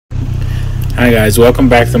Hi guys, welcome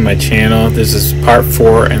back to my channel. This is part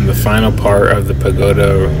 4 and the final part of the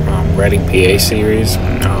Pagoda Reading PA series.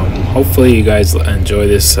 Hopefully you guys enjoy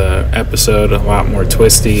this episode. A lot more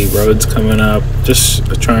twisty roads coming up.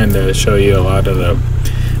 Just trying to show you a lot of the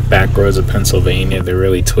back roads of Pennsylvania. They're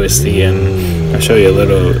really twisty, and I'll show you a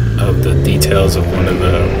little of the details of one of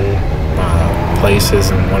the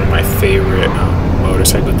places and one of my favorite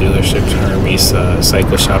motorcycle dealerships, Hermes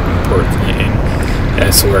Cycle Shop in Port Clinton.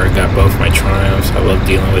 That's where I got both my Triumphs. I love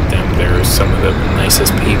dealing with them. They're some of the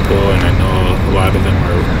nicest people, and I know a lot of them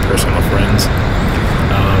are personal friends.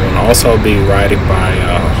 And also I'll be riding by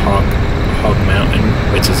Hog Mountain,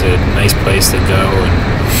 which is a nice place to go.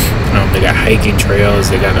 And they got hiking trails.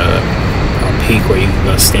 They got a peak where you can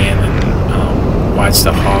go stand and watch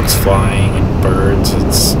the hawks flying and birds.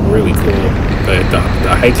 It's really cool. But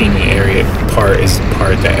the hiking area part is the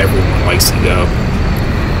part that everyone likes to go.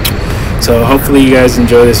 So hopefully you guys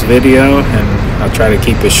enjoy this video, and I'll try to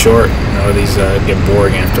keep it short. You know, these get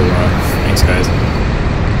boring after a while. Thanks guys.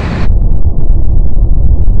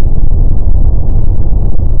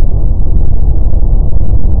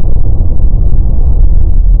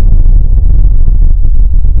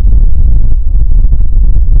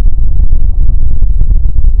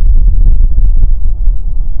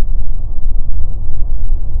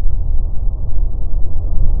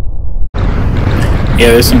 Yeah,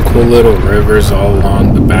 there's some cool little rivers all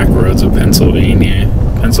along the back roads of Pennsylvania.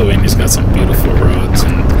 Pennsylvania's got some beautiful roads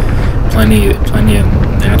and plenty of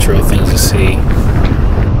natural things to see.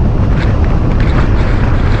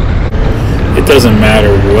 It doesn't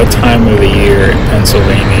matter what time of the year in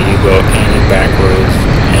Pennsylvania you go any back roads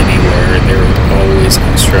anywhere, there's always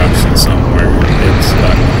construction somewhere. It's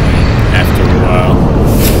annoying after a while.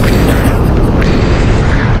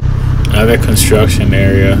 Another construction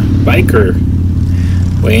area. Biker.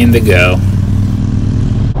 Waiting to go.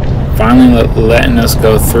 Finally letting us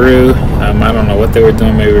go through. I don't know what they were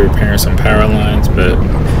doing, maybe repairing some power lines, but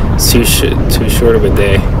it's too short of a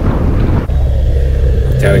day.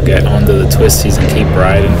 Gotta get onto the twisties and keep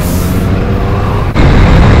riding.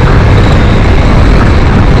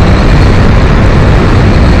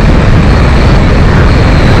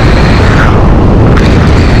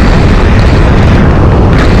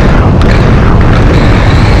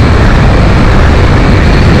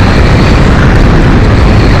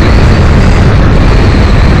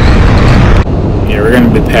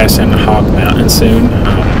 Passing Hog Mountain soon.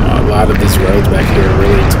 A lot of these roads back here are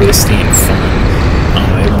really twisty and fun.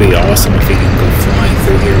 It'd be awesome if you can go flying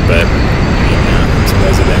through here, but it's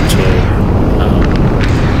residential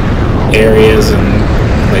areas and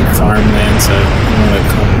like farmland, so you want to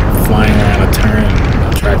come flying around a turn,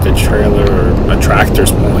 a tractor trailer or a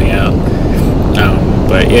tractor's pulling out.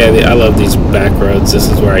 But yeah, I love these back roads. This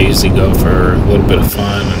is where I usually go for a little bit of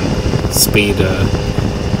fun and speed.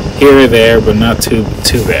 Here or there, but not too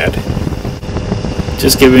bad.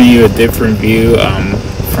 Just giving you a different view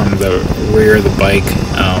from the rear of the bike.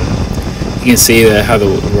 You can see that how the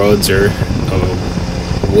roads are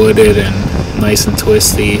wooded and nice and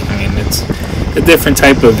twisty. I mean, it's a different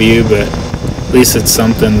type of view, but at least it's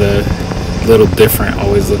something a little different.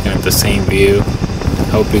 Always looking at the same view.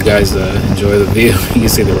 Hope you guys enjoy the view. You can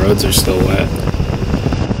see the roads are still wet.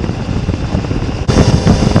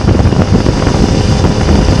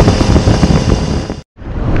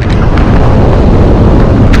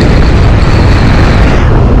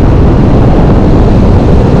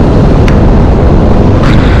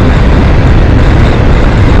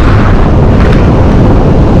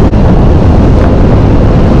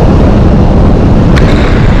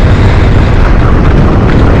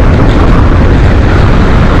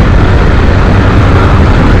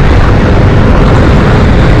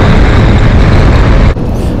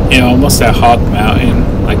 Almost at Hog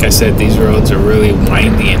Mountain. Like I said, these roads are really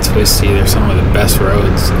windy and twisty. They're some of the best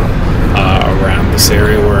roads around this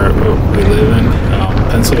area where we live in.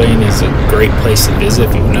 Pennsylvania is a great place to visit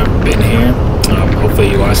if you've never been here. Hopefully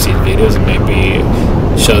you watch these videos and maybe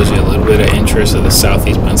it shows you a little bit of interest of the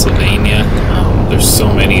southeast Pennsylvania. There's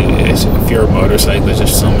so many, if you're a motorcyclist,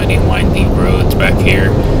 there's so many windy roads back here.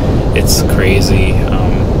 It's crazy.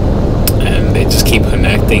 And they just keep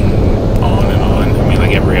connecting on and on. I mean,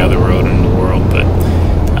 like every other road in the world, but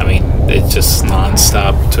I mean, it's just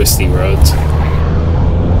non-stop twisty roads.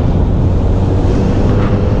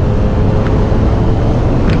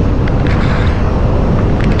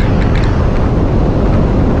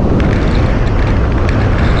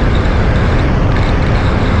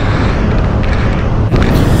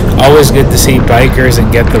 Always good to see bikers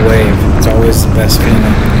and get the wave. It's always the best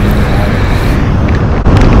feeling.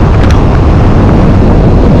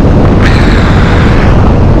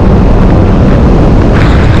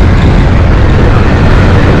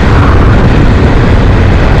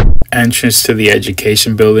 entrance to the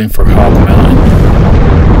education building for Hog Mountain.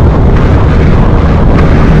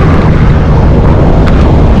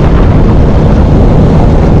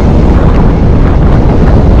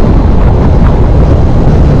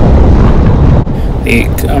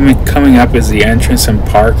 Coming up is the entrance and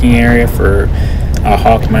parking area for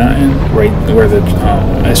Hawk Mountain, right where the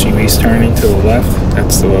SUV's turning to the left.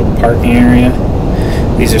 That's the parking area.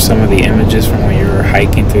 These are some of the images from when you were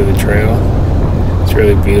hiking through the trail. It's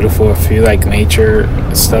really beautiful. If you like nature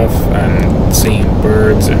stuff and seeing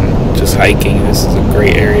birds and just hiking, this is a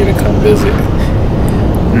great area to come visit.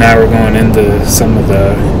 Now we're going into some of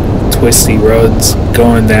the twisty roads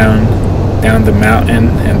going down the mountain,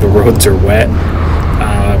 and the roads are wet.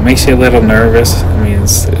 Makes you a little nervous. I mean,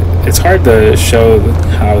 it's hard to show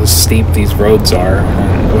how steep these roads are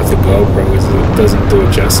with a GoPro because it doesn't do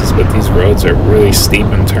it justice, but these roads are really steep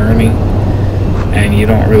and turning, and you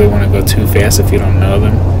don't really want to go too fast if you don't know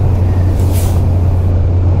them.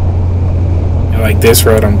 Like this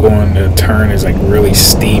road I'm going to turn is like really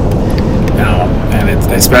steep now, and it's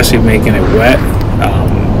especially making it wet.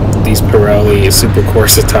 These Pirelli Super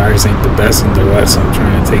Corsa tires ain't the best in the wet, so I'm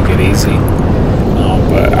trying to take it easy.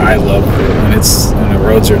 But I love it when the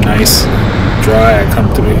roads are nice, dry. I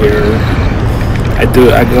come through here. I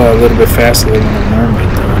go a little bit faster than I'm normally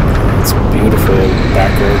doing. It's beautiful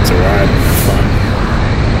back roads to ride and have fun.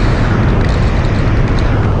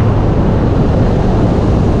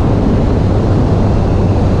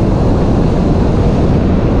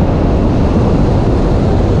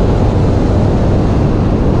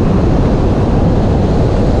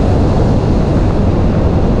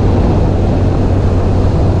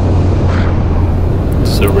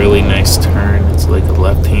 A really nice turn. It's like a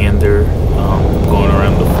left-hander going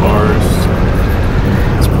around the forest.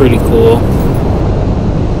 It's pretty cool.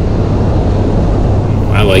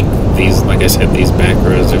 I like these, like I said, these back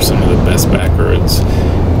roads are some of the best back roads.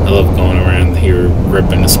 I love going around here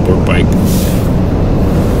ripping a sport bike.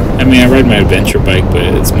 I mean, I ride my adventure bike, but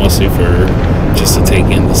it's mostly for just to take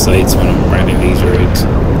in the sights when I'm riding these roads.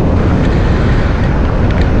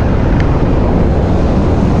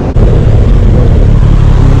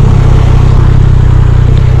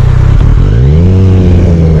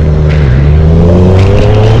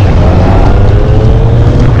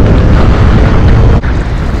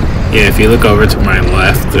 Yeah, if you look over to my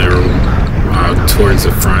left or towards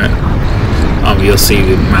the front, you'll see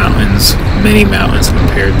the mountains, many mountains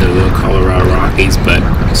compared to the Colorado Rockies, but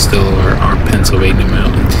still are Pennsylvania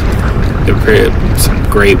mountains. They're some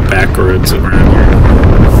great back roads around here.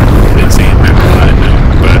 I've been saying that a lot now,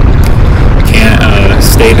 but can't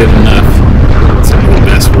state it enough. Some of the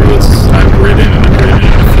best roads I've ridden, and I've ridden in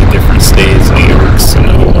a few different states. New York's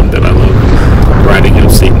another one that I love, riding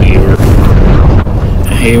upstate New York.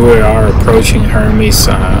 Here we are approaching Hermes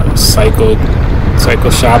Cycle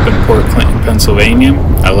Shop in Port Clinton, Pennsylvania.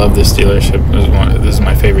 I love this dealership. This is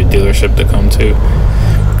my favorite dealership to come to.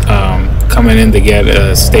 Coming in to get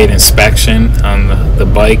a state inspection on the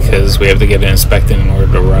bike because we have to get it inspected in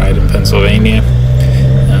order to ride in Pennsylvania.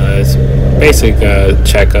 It's a basic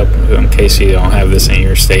checkup in case you don't have this in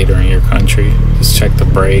your state or in your country. Just check the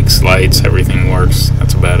brakes, lights, everything works.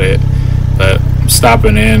 That's about it. But I'm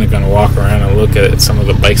stopping in. I'm going to walk around and look at some of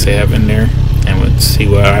the bikes they have in there and we'll see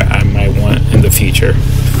what I might want in the future.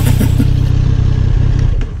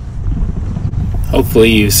 Hopefully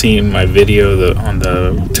you've seen my video on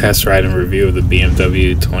the test ride and review of the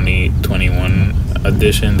BMW 2021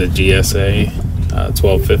 edition, the GSA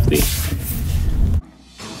 1250.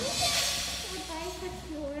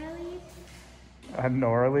 A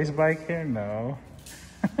Norley's bike here? No.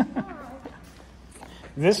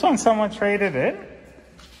 This one someone traded in?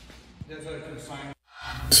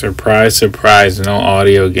 Surprise, surprise, no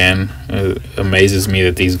audio again. It amazes me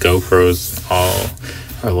that these GoPros all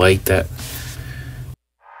are like that.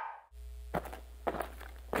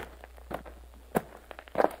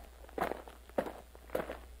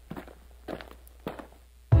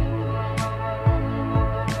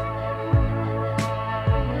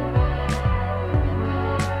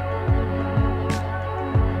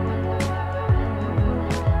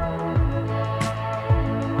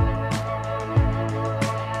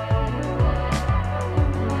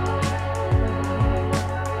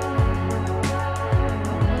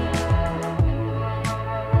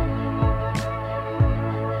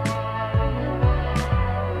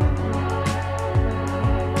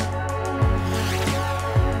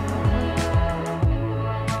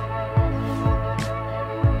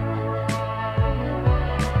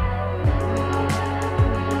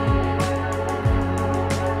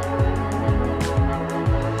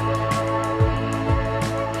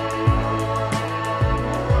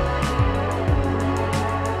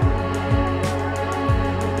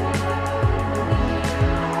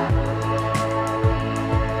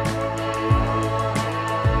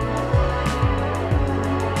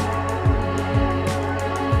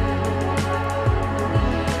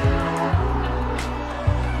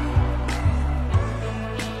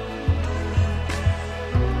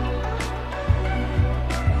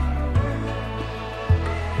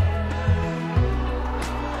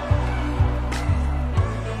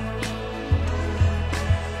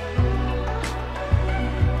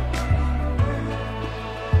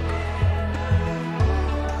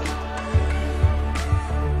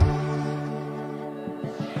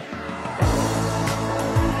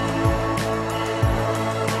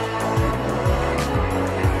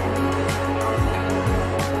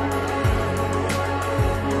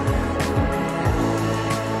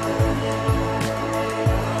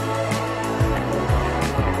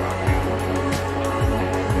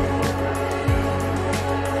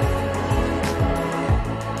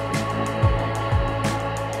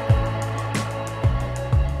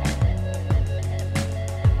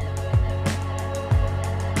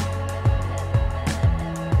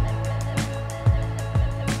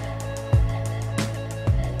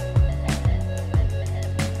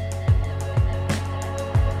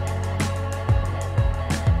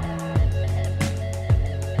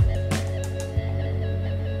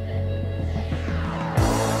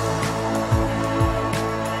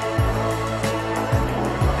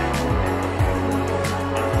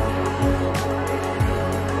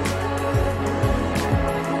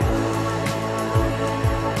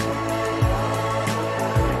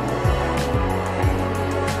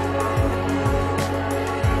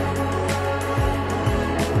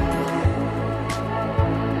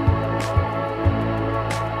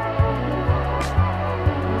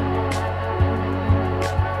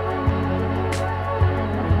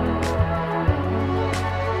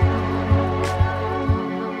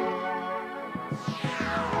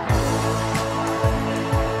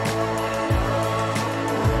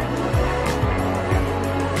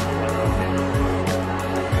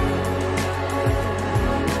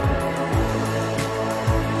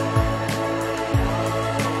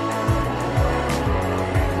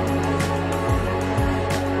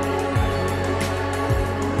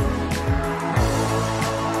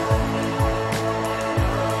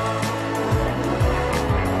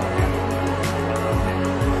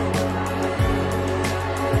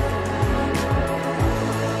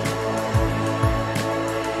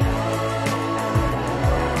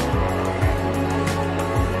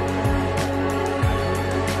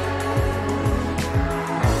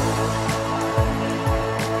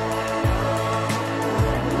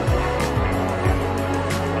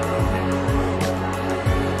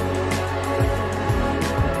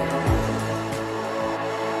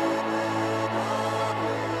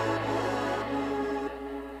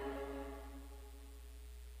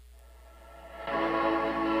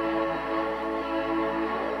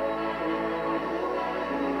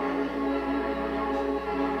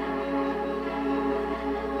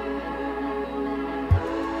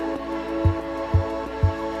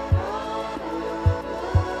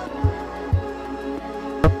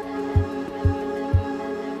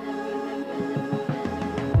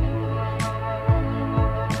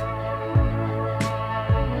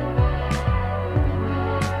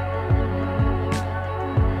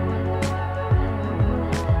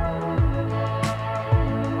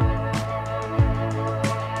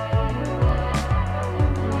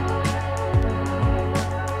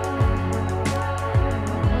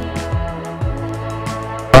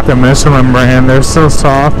 about the Michelin brand. They're still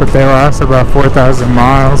soft, but they last about 4,000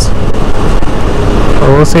 miles. But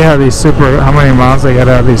we'll see how many miles they get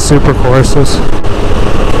out of these super courses.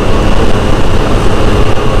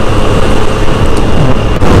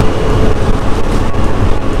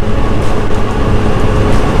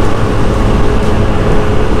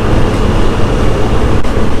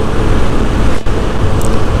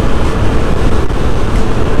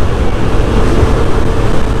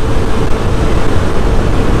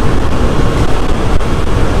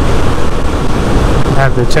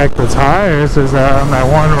 Had to check the tires, because on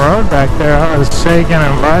that one road back there I was shaking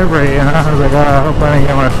and vibrating. I was like, oh, I hope I didn't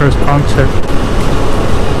get my first puncture.